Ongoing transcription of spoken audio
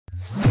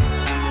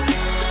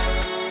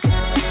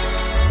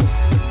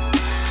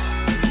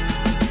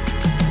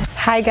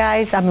Hi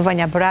guys, I'm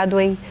Vania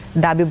Bradway,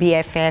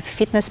 WBFF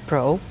Fitness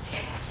Pro,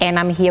 and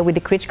I'm here with the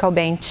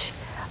Criticalbench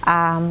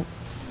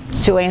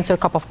to answer a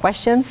couple of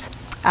questions.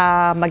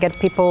 I get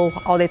people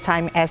all the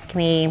time ask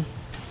me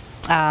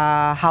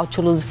how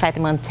to lose fat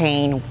and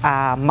maintain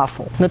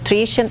muscle.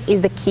 Nutrition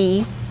is the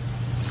key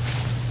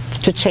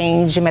to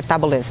change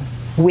metabolism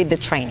with the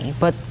training,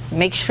 but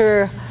make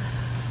sure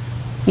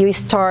you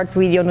start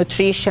with your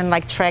nutrition,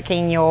 like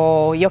tracking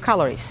your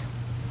calories.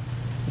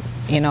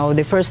 You know,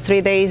 the first 3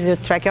 days you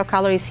track your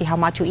calories, see how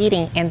much you're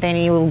eating, and then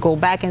you will go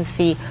back and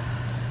see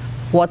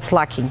what's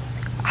lacking,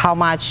 how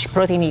much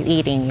protein you're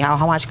eating,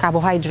 how much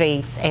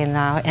carbohydrates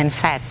and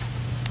fats.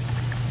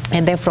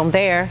 And then from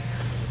there,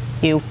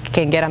 you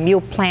can get a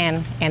meal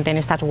plan, and then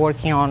you start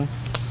working on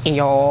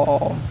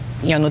your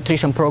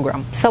nutrition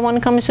program. So when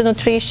it comes to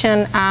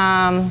nutrition,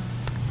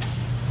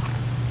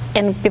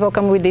 and people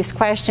come with these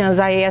questions,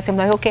 I ask them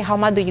like, okay, how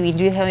much do you eat?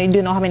 Do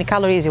you know how many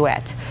calories you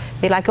eat?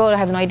 They're like, oh, I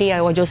have no idea,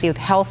 I will just eat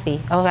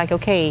healthy. I was like,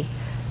 okay,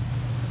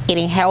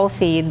 eating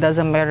healthy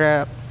doesn't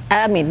matter.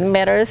 I mean, it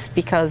matters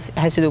because it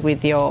has to do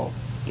with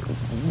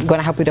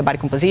gonna help with the body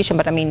composition,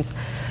 but I mean,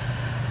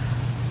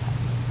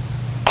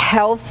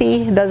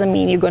 healthy doesn't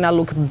mean you're gonna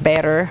look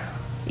better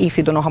if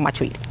you don't know how much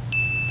you eat.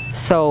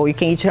 So you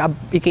can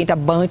eat a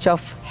bunch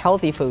of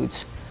healthy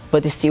foods,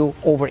 but it's still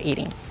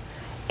overeating.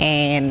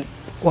 And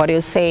what you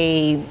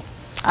say,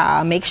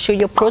 make sure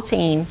your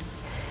protein,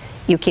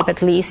 you keep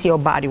at least your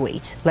body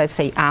weight. Let's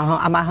say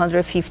I'm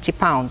 150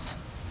 pounds,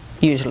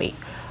 usually.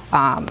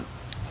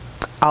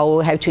 I'll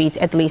have to eat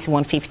at least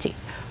 150.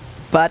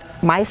 But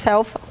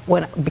myself,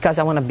 because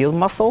I want to build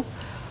muscle,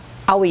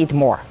 I'll eat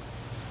more.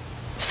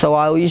 So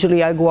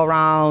I go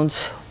around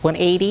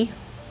 180.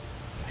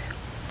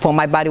 For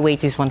my body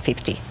weight is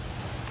 150.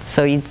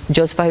 So it's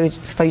just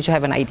for you to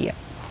have an idea.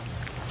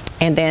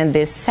 And then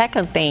the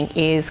second thing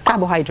is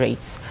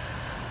carbohydrates.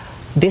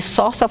 The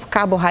source of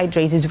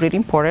carbohydrates is really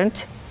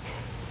important.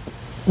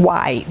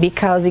 Why?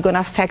 Because it's going to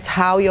affect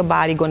how your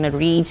body is going to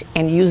read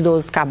and use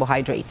those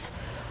carbohydrates.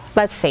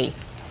 Let's say,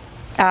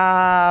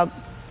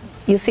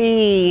 you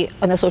see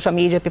on the social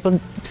media people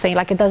saying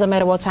like it doesn't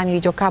matter what time you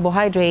eat your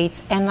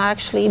carbohydrates, and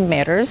actually it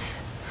matters,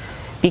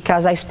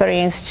 because I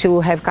experienced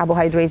to have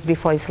carbohydrates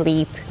before I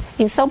sleep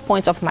in some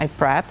points of my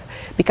prep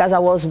because I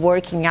was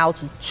working out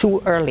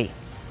too early.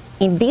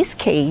 In this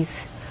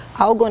case,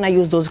 I'm going to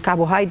use those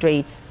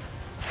carbohydrates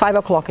 5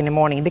 o'clock in the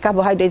morning. The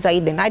carbohydrates I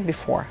eat the night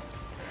before,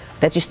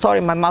 that is stored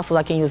in my muscle,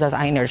 I can use as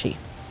energy.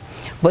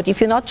 But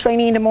if you're not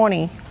training in the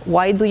morning,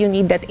 why do you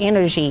need that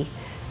energy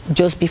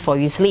just before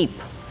you sleep?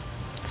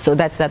 So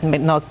that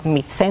not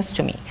make sense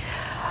to me.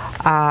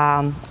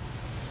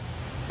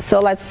 So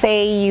let's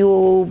say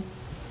you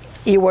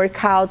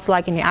work out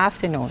like in the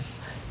afternoon.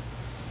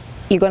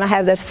 You're going to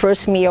have that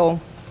first meal,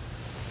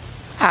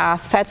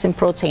 fats and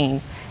protein,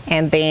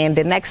 and then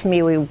the next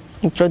meal you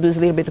introduce a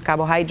little bit of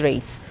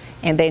carbohydrates,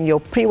 and then your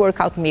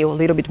pre-workout meal, a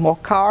little bit more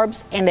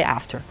carbs, and the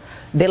after.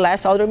 The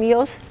last other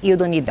meals, you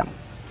don't need them.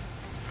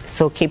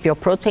 So keep your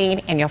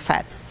protein and your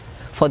fats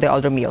for the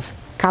other meals.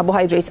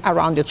 Carbohydrates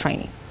around your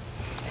training.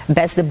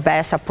 That's the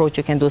best approach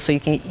you can do, so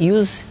you can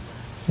use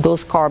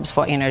those carbs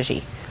for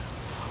energy.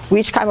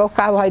 Which kind of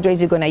carbohydrates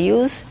you're gonna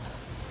use?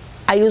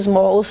 I use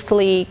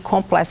mostly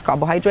complex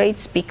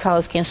carbohydrates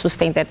because can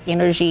sustain that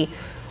energy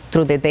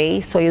through the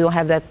day, so you don't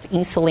have that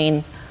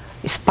insulin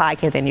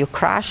spike and then you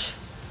crash,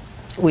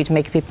 which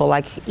make people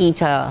like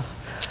eat a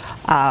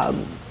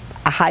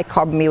high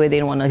carb meal and they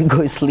don't want to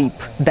go to sleep.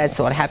 That's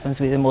what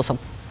happens with most of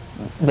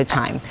the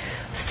time.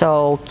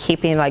 So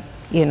keeping like,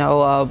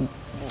 your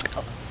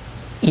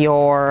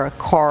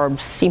carbs,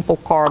 simple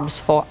carbs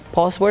for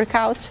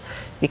post-workout,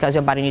 because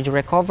your body needs to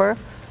recover,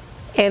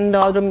 and the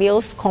other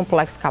meals,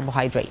 complex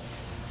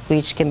carbohydrates,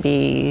 which can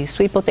be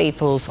sweet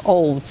potatoes,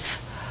 oats,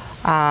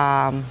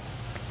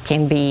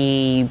 can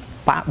be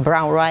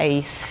brown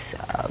rice,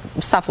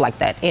 stuff like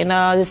that. And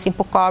the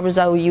simple carbs,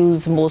 I will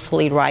use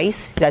mostly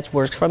rice. That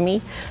works for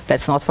me.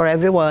 That's not for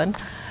everyone.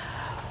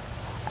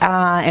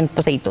 And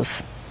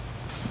potatoes.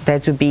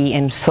 That would be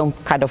in some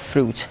kind of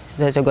fruit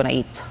that you're gonna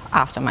eat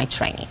after my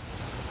training.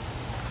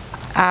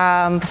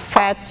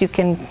 Fats, you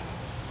can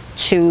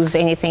choose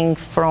anything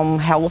from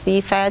healthy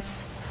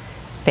fats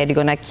that you're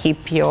gonna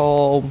keep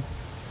your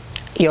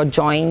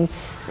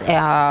joints.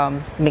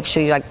 Make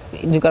sure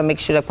you're gonna make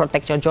sure to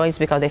protect your joints,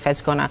 because the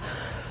fat's gonna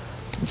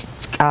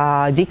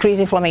decrease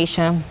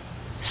inflammation.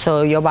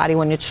 So your body,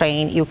 when you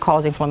train, you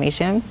cause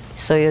inflammation.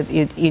 So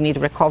you need to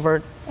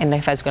recover, and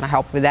the fat's gonna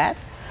help with that.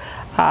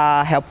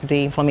 Help with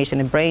the inflammation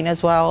in the brain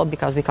as well,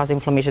 because we cause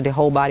inflammation the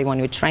whole body when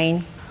you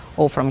train,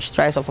 or from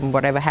stress, or from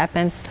whatever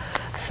happens.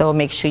 So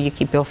make sure you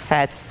keep your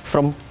fats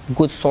from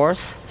good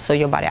source, so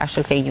your body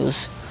actually can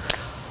use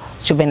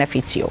to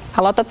benefit you.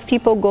 A lot of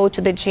people go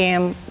to the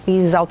gym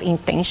without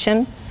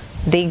intention.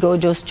 They go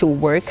just to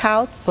work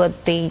out,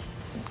 but they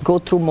go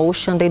through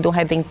motion. They don't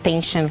have the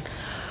intention.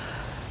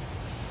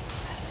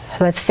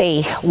 Let's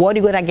say, what are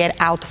you gonna get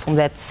out from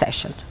that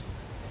session?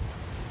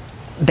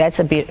 That's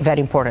very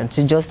important,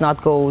 to just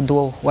not go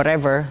do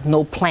whatever,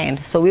 no plan.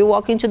 So we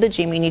walk into the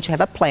gym, you need to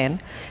have a plan,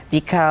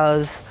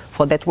 because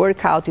for that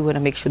workout, you want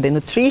to make sure the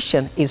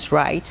nutrition is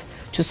right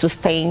to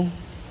sustain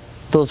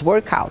those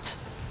workouts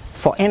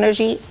for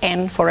energy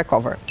and for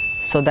recovery.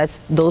 So that's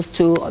those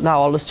two are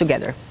always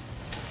together.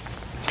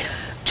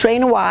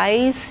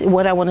 Train-wise,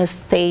 when I want to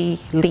stay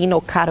lean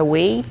or cut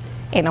away,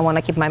 and I want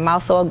to keep my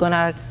muscle, I'm going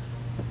to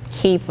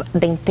keep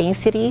the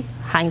intensity,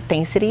 high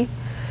intensity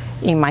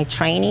in my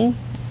training,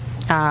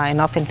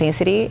 enough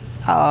intensity,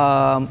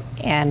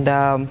 and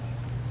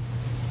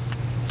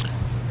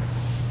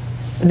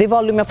the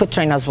volume of the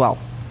train as well.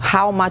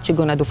 How much you're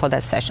going to do for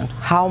that session,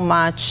 how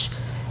much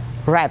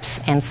reps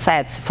and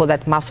sets for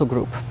that muscle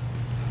group.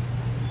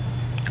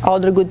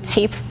 Other good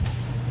tip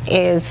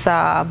is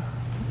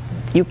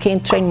you can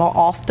train more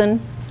often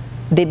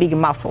the big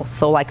muscle.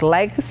 So like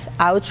legs,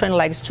 I would train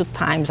legs 2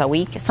 times a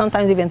week,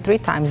 sometimes even 3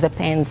 times,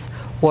 depends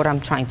what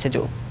I'm trying to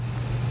do.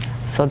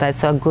 So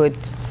that's a good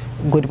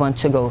one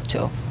to go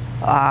to.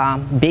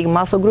 Big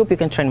muscle group, you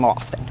can train more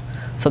often.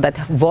 So that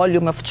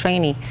volume of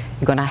training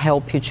is going to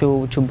help you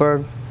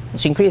to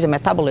increase your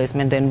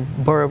metabolism and then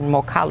burn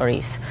more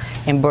calories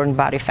and burn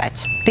body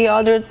fat. The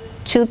other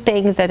 2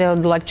 things that I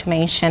would like to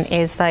mention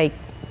is, like,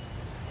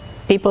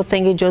 people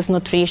think it's just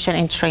nutrition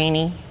and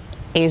training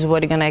is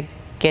what going to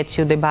get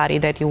you the body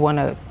that you want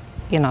to,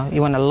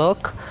 you want to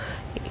look,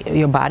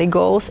 your body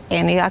goals,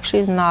 and it actually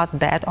is not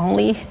that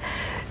only,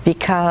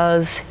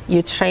 because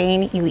you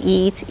train, you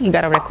eat, you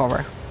got to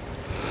recover.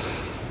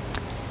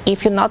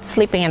 If you're not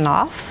sleeping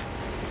enough,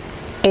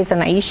 it's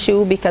an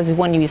issue, because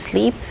when you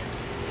sleep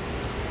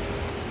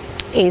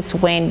is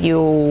when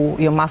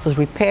your muscles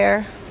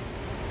repair,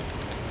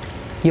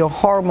 your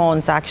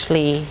hormones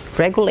actually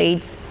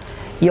regulate,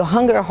 your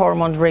hunger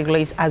hormone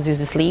regulates as you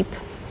sleep.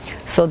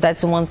 So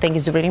that's one thing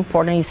is really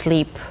important, you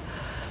sleep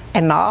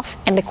enough,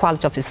 and the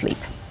quality of your sleep.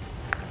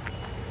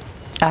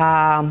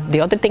 The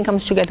other thing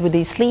comes together with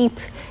the sleep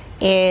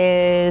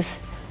is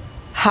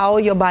how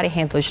your body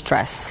handles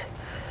stress.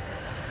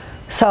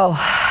 So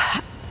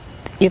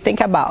you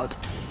think about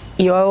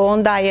your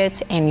own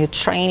diet and your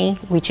training,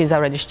 which is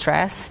already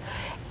stress,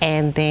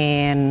 and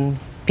then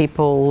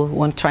people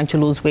when trying to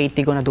lose weight,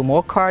 they're gonna do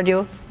more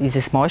cardio, this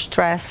is more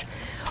stress,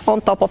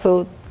 on top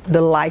of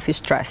the life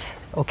stress,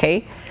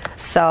 okay?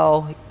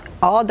 So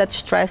all that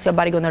stress, your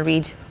body gonna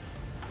read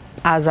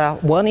as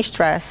one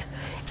stress,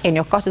 and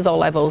your cortisol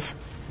levels,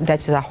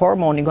 that is a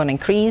hormone, is gonna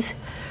increase.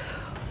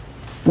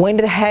 When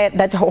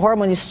that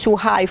hormone is too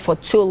high for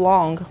too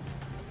long,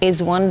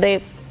 is when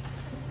the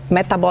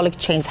metabolic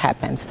change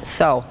happens.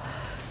 So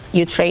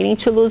you're training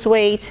to lose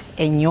weight,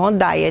 and you're on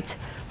diet,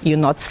 you're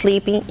not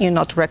sleeping, you're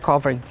not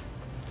recovering.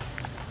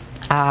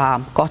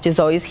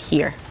 Cortisol is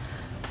here,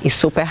 it's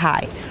super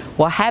high.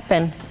 What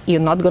happened,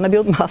 you're not gonna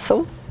build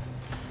muscle,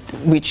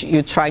 which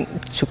you're trying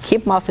to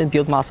keep muscle and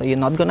build muscle, you're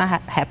not gonna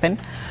happen.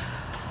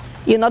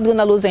 You're not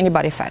gonna lose any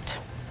body fat.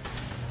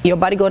 Your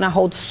body gonna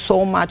hold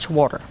so much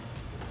water.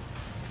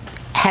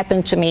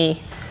 Happened to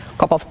me a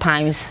couple of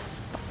times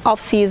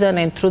off season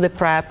and through the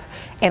prep,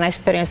 and I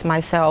experienced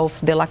myself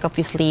the lack of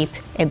sleep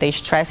and the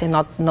stress and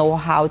not know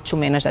how to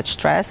manage that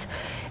stress,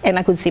 and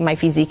I could see my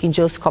physique in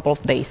just a couple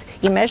of days.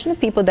 Imagine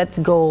people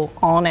that go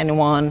on and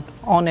on,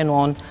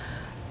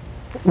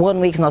 1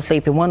 week not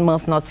sleeping, 1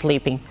 month not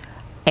sleeping,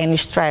 and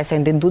stress,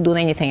 and they don't do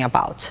anything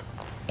about.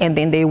 And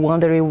then they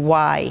wonder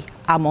why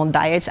I'm on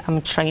diet,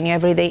 I'm training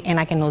every day, and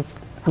I cannot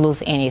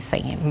lose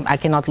anything. I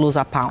cannot lose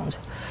a pound.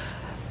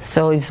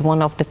 So it's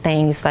one of the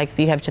things like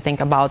we have to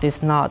think about.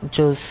 It's not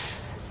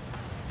just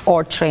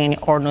or training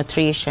or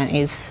nutrition,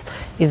 is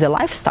a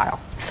lifestyle.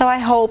 So I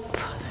hope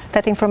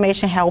that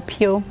information helped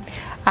you.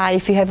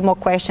 If you have more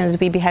questions,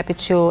 we'd be happy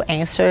to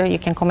answer. You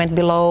can comment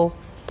below,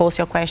 post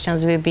your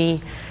questions, we'll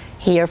be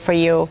here for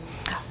you.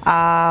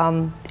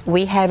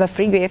 We have a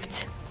free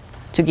gift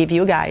to give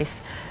you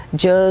guys.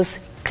 Just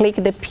click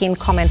the pinned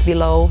comment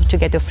below to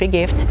get your free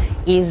gift.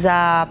 Is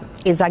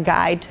a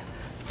guide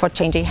for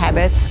changing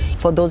habits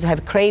for those who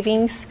have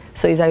cravings.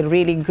 So it's a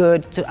really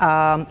good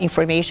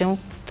information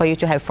for you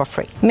to have for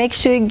free. Make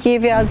sure you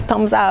give us a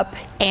thumbs up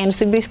and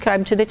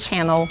subscribe to the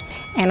channel,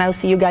 and I'll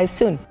see you guys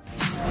soon.